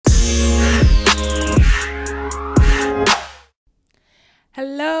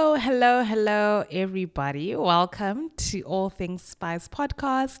hello, everybody. Welcome to All Things Spice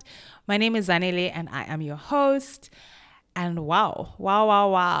podcast. My name is Zanele and I am your host. And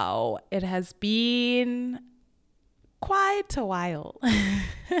wow. It has been quite a while.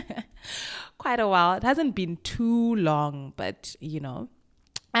 Quite a while. It hasn't been too long, but I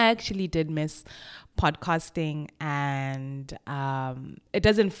actually did miss podcasting and it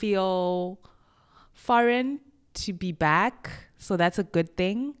doesn't feel foreign to be back. So that's a good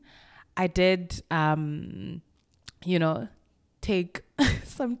thing. I did, take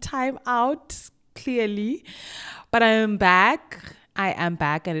some time out, clearly, but I am back. I am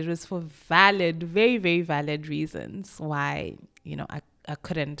back, and it was for very, very valid reasons why, I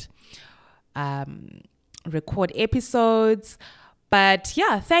couldn't record episodes. But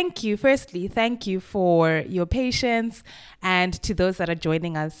yeah, thank you. Firstly, thank you for your patience. And to those that are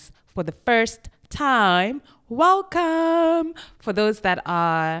joining us for the first time, welcome. For those that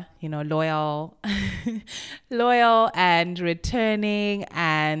are, loyal, loyal and returning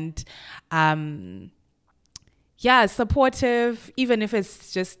and, supportive, even if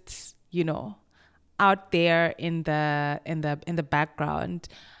it's just, out there in the background.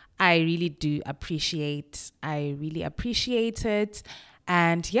 I really do appreciate. I really appreciate it.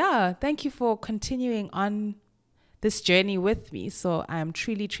 And yeah, thank you for continuing on this journey with me. So I'm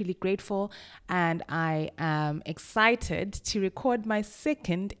truly, truly grateful. And I am excited to record my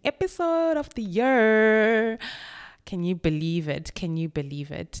second episode of the year. Can you believe it? Can you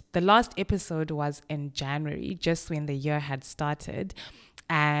believe it? The last episode was in January, just when the year had started.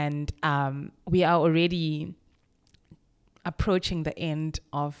 And we are already approaching the end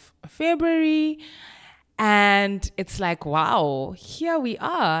of February, and it's like, wow, here we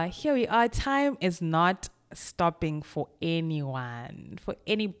are. Time is not stopping for anyone, for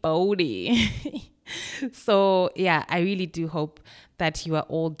anybody. So yeah, I really do hope that you are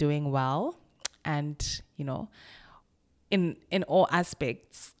all doing well, and in all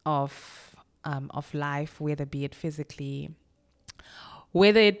aspects of life, whether be it physically,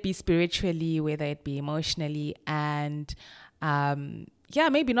 whether it be spiritually, whether it be emotionally, and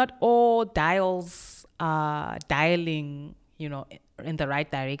maybe not all dials are dialing, in the right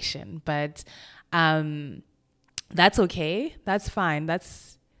direction, but that's okay. That's fine.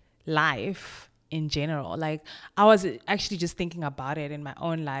 That's life in general. Like, I was actually just thinking about it in my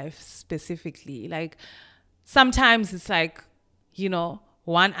own life specifically. Like, sometimes it's like,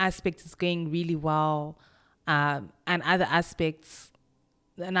 one aspect is going really well, and another aspect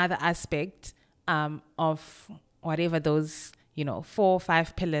of whatever those 4 or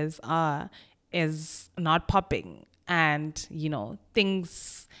 5 pillars are is not popping, and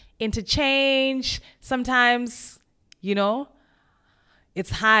things interchange. Sometimes it's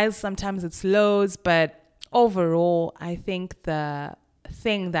highs, sometimes it's lows, but overall I think the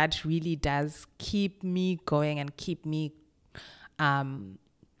thing that really does keep me going and keep me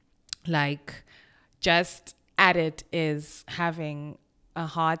just at it is having a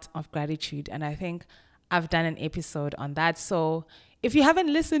heart of gratitude. And I think I've done an episode on that. So if you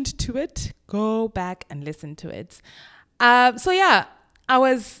haven't listened to it, go back and listen to it. I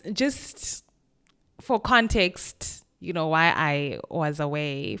was just, for context, why I was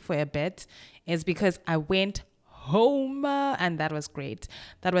away for a bit is because I went home, and that was great.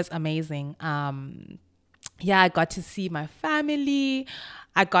 That was amazing. I got to see my family.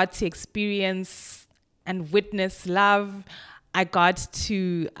 I got to experience and witness love. I got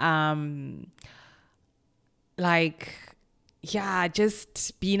to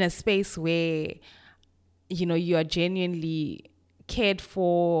just be in a space where you are genuinely cared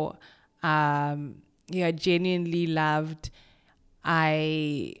for, you are genuinely loved.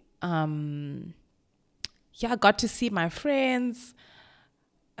 I got to see my friends,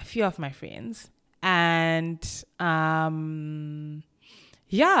 a few of my friends, and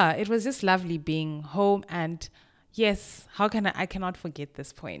it was just lovely being home. And yes, I cannot forget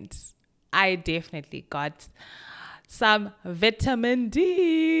this point. I definitely got some vitamin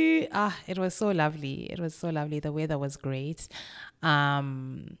D. It was so lovely. The weather was great.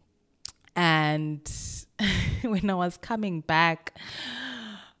 And when I was coming back,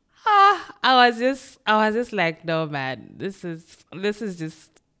 I was just like, no, man, this is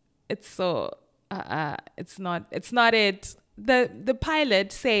just, it's so, it's not it. The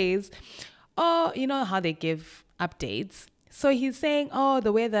pilot says, oh, you know how they give updates. So he's saying, oh,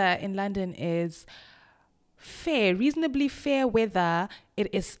 the weather in London is fair, reasonably fair weather. It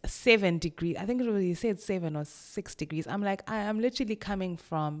is 7 degrees. I think he said 7 or 6 degrees. I'm like, I am literally coming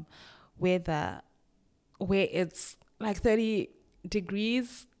from weather where it's like 30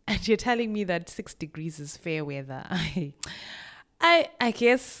 degrees, and you're telling me that 6 degrees is fair weather. I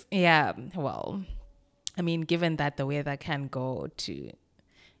guess, yeah, well, I mean, given that the weather can go to,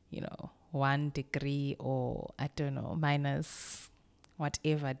 1 degree, or I don't know, minus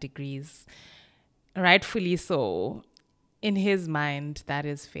whatever degrees, rightfully so, in his mind, that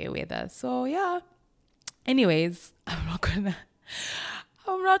is fair weather. So yeah. Anyways, I'm not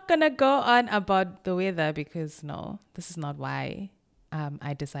gonna go on about the weather, because no, this is not why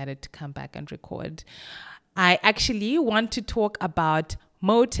I decided to come back and record. I actually want to talk about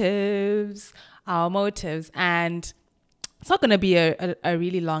motives, our motives, and it's not going to be a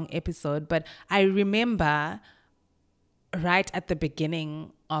really long episode, but I remember right at the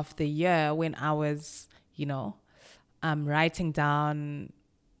beginning of the year when I was, writing down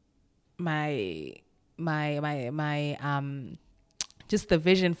my just the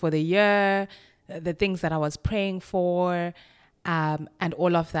vision for the year, the things that I was praying for, and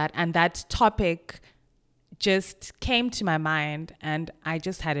all of that. And that topic just came to my mind, and I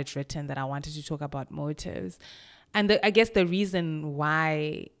just had it written that I wanted to talk about motives. And I guess the reason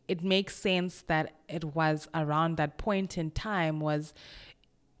why it makes sense that it was around that point in time was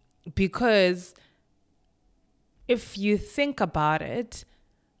because if you think about it,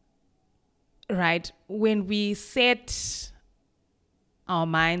 right, when we set our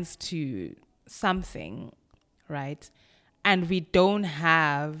minds to something, right, and we don't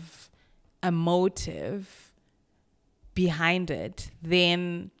have a motive behind it,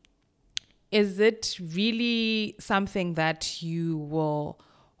 then is it really something that you will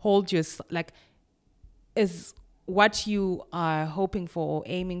hold your, like, is what you are hoping for or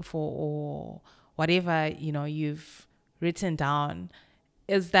aiming for or whatever, you've written down,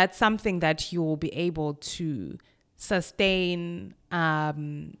 is that something that you will be able to sustain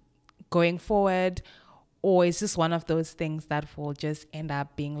going forward? Or is this one of those things that will just end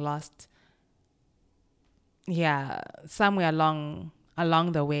up being lost, somewhere along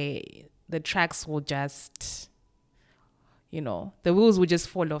the way? The tracks will just, the wheels will just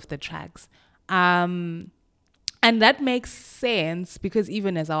fall off the tracks. And that makes sense because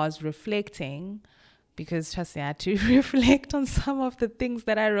even as I was reflecting, because trust me, I had to reflect on some of the things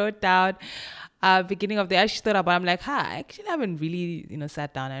that I wrote down beginning of the year. I actually thought about, I'm like, I actually haven't really,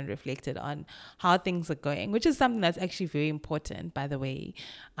 sat down and reflected on how things are going, which is something that's actually very important, by the way.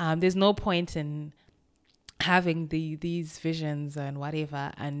 There's no point in having these visions and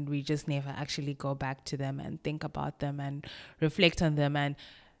whatever, and we just never actually go back to them and think about them and reflect on them and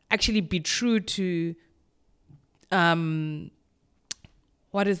actually be true to to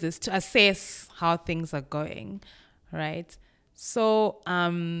assess how things are going, right? So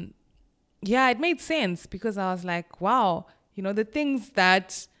it made sense because I was like, wow, the things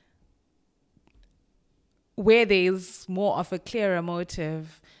that where there's more of a clearer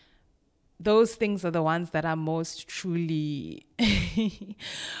motive, those things are the ones that are most truly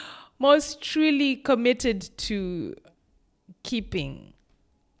committed to keeping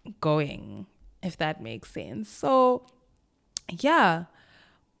going, if that makes sense. So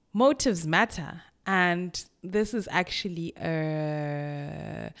motives matter. And this is actually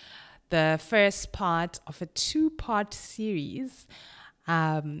the first part of a 2-part series.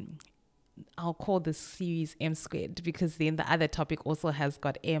 I'll call this series M squared because then the other topic also has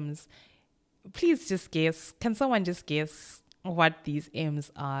got M's. Please just guess. Can someone just guess what these M's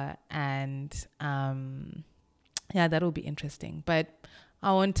are? And that'll be interesting. But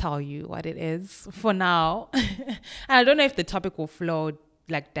I won't tell you what it is for now. And I don't know if the topic will flow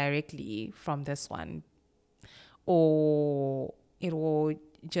like directly from this one, or it will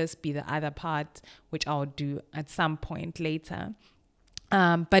just be the other part, which I'll do at some point later.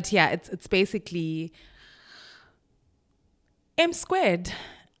 But it's basically M squared.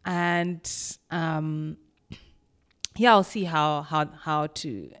 And I'll see how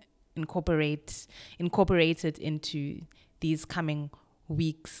to incorporate it into these coming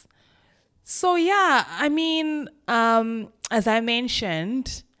weeks. So I mean, as I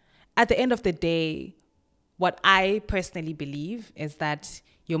mentioned, at the end of the day, what I personally believe is that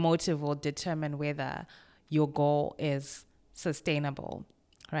your motive will determine whether your goal is sustainable,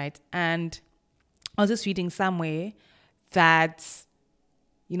 right? And I was just reading somewhere that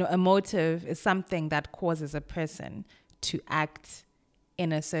a motive is something that causes a person to act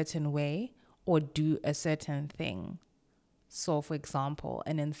in a certain way or do a certain thing. So, for example,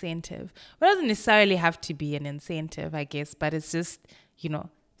 an incentive. But it doesn't necessarily have to be an incentive, I guess, but it's just,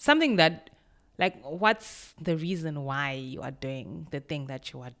 something that, like, what's the reason why you are doing the thing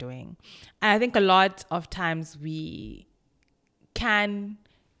that you are doing? And I think a lot of times we can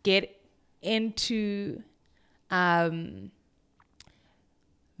get into what's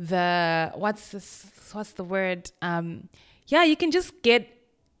the word? yeah, you can just get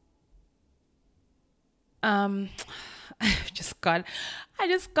I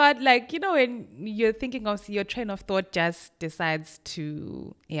just got like, when you're thinking of your train of thought just decides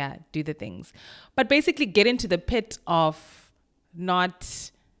to, do the things. But basically get into the pit of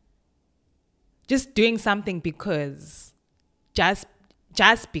not just doing something just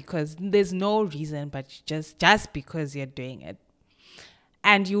because there's no reason, but just because you're doing it.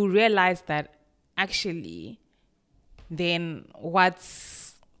 And you realize that actually then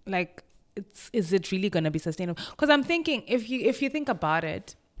what's like, is it really going to be sustainable? Because I'm thinking, if you think about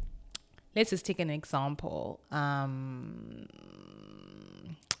it, let's just take an example. The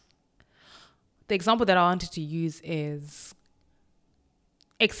example that I wanted to use is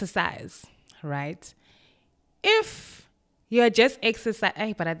exercise, right? If you're just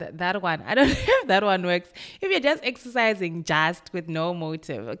exercising, but that one, I don't know if that one works. If you're just exercising just with no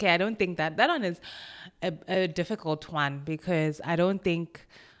motive, okay, I don't think that one is a difficult one, because I don't think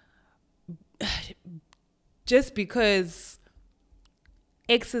just because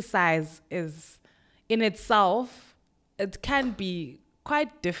exercise is in itself, it can be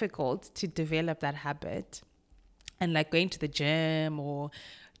quite difficult to develop that habit. And like going to the gym or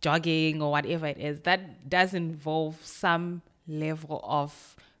jogging or whatever it is, that does involve some level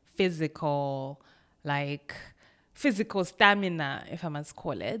of physical stamina, if I must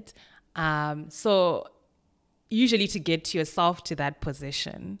call it. So usually to get yourself to that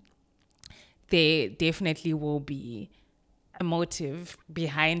position, there definitely will be a motive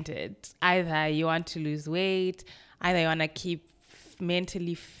behind it. Either you want to lose weight, either you want to keep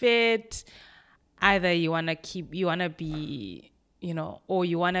mentally fit, either you want to be, or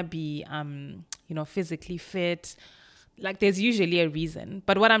you want to be, physically fit. Like there's usually a reason.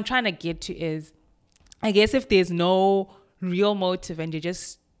 But what I'm trying to get to is, I guess if there's no real motive and you're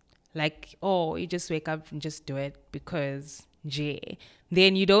just like, oh, you just wake up and just do it because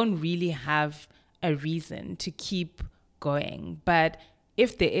then you don't really have a reason to keep going. But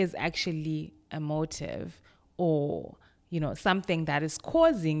if there is actually a motive, or something that is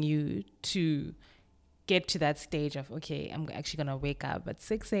causing you to get to that stage of, okay, I'm actually going to wake up at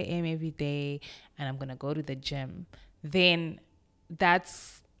 6 a.m. every day and I'm going to go to the gym, then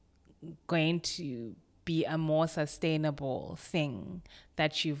that's going to be a more sustainable thing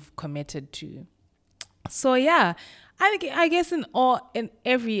that you've committed to. So yeah, I guess in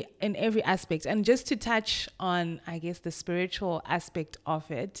every aspect, and just to touch on, I guess, the spiritual aspect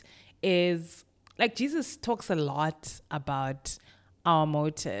of it, is like Jesus talks a lot about our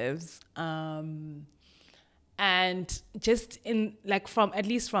motives, and just in like, from at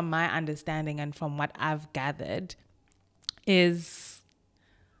least from my understanding and from what I've gathered, is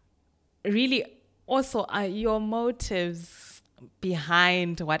really also, your motives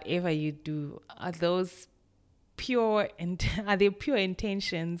behind whatever you do, are those are they pure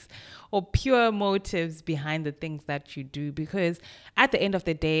intentions or pure motives behind the things that you do? Because at the end of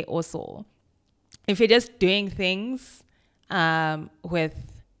the day, also, if you're just doing things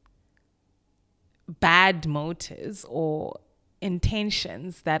with bad motives or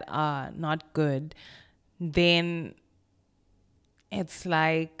intentions that are not good, then it's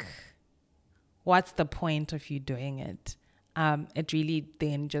like, what's the point of you doing it? It really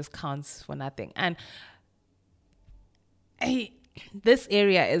then just counts for nothing. And this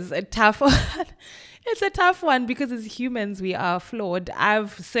area is a tough one. It's a tough one because as humans, we are flawed.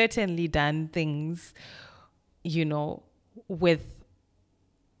 I've certainly done things, with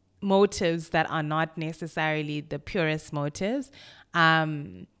motives that are not necessarily the purest motives.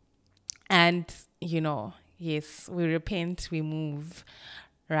 And, yes, we repent, we move,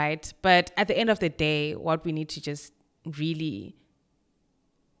 right? But at the end of the day, what we need to just really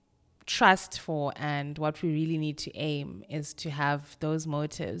trust for, and what we really need to aim, is to have those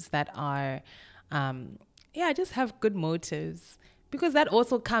motives that are, just have good motives, because that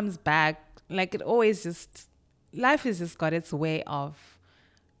also comes back. Like, it always just, life has just got its way of,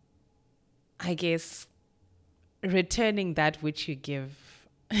 I guess, returning that which you give.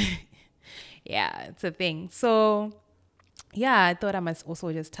 Yeah, it's a thing. So yeah, I thought I must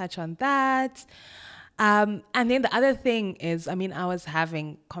also just touch on that. And then the other thing is, I was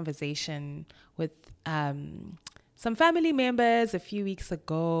having conversation with some family members a few weeks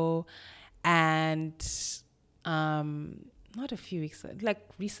ago, and not a few weeks, like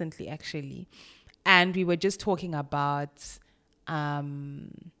recently actually, and we were just talking about,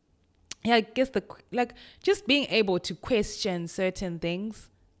 I guess just being able to question certain things,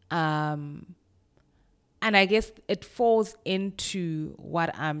 and I guess it falls into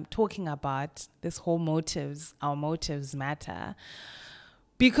what I'm talking about, this whole motives, our motives matter.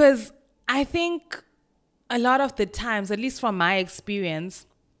 Because I think a lot of the times, at least from my experience,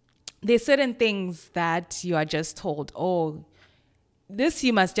 there's certain things that you are just told, oh, this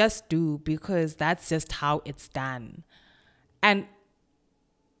you must just do because that's just how it's done. And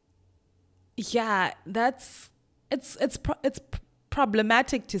yeah, it's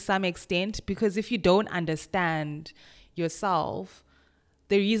problematic to some extent, because if you don't understand yourself,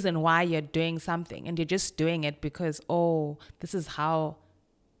 the reason why you're doing something, and you're just doing it because, oh, this is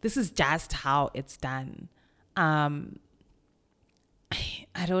just how it's done. I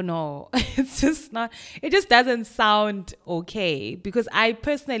don't know. It's just not, it just doesn't sound okay, because I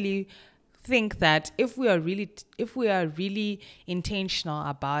personally think that if we are really intentional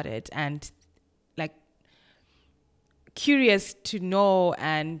about it, and like curious to know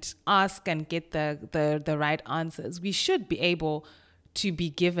and ask and get the right answers, we should be able to be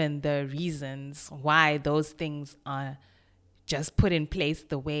given the reasons why those things are just put in place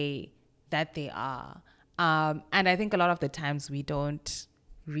the way that they are. And I think a lot of the times we don't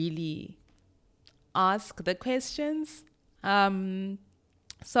really ask the questions. So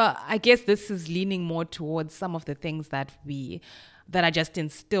I guess this is leaning more towards some of the things that are just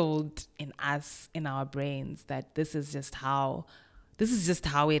instilled in us, in our brains, that this is just how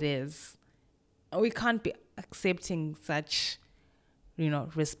it is. We can't be accepting such,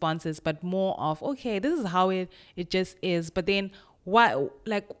 responses, but more of, okay, this is how it just is. But then what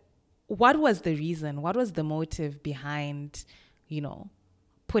was the reason? What was the motive behind,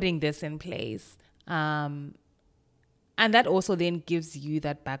 putting this in place? And that also then gives you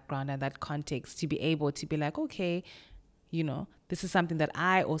that background and that context to be able to be like, okay, this is something that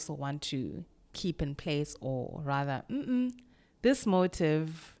I also want to keep in place, or rather, this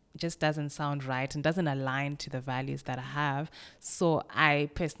motive just doesn't sound right and doesn't align to the values that I have. So I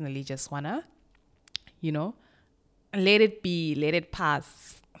personally just want to, let it be, let it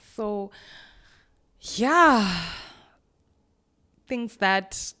pass. So yeah, things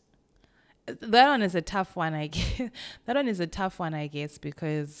that one is a tough one, I guess. That one is a tough one, I guess,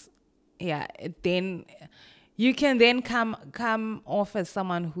 because then you can then come off as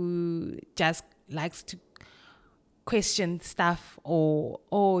someone who just likes to question stuff,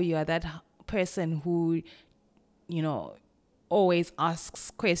 or you're that person who always asks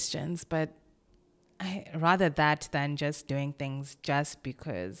questions. But rather that than just doing things just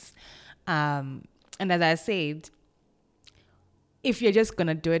because, and as I said, if you're just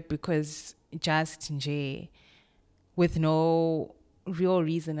gonna do it because just with no real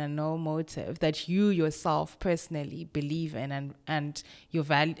reason and no motive that you yourself personally believe in, and your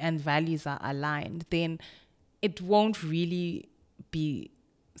values are aligned, then it won't really be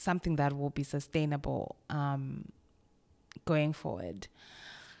something that will be sustainable going forward.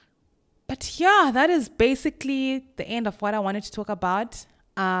 But yeah, that is basically the end of what I wanted to talk about.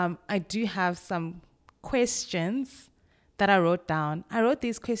 I do have some questions that I wrote down. I wrote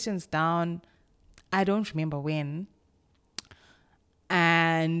these questions down, I don't remember when.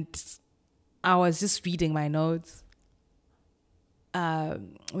 And I was just reading my notes.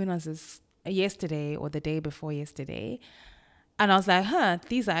 When was this? Yesterday or the day before yesterday. And I was like,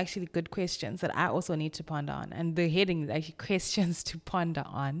 these are actually good questions that I also need to ponder on. And the heading is actually questions to ponder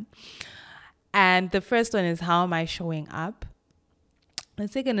on. And the first one is, how am I showing up? The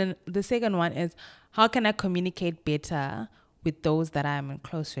second one is, how can I communicate better with those that I'm in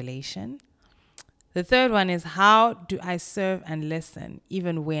close relation? The third one is, how do I serve and listen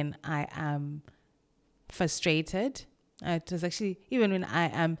even when I am frustrated? It was actually even when I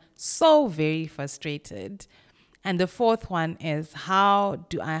am so very frustrated. And the fourth one is, how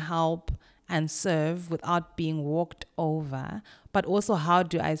do I help and serve without being walked over? But also, how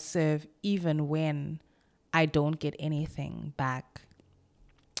do I serve even when I don't get anything back?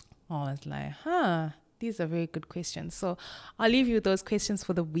 I was like, these are very good questions. So I'll leave you with those questions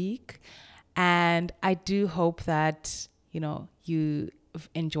for the week. And I do hope that, you've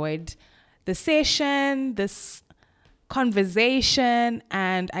enjoyed the session, this conversation.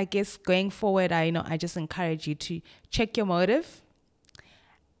 And I guess going forward, I just encourage you to check your motive.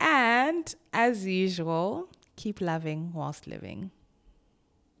 And as usual, keep loving whilst living.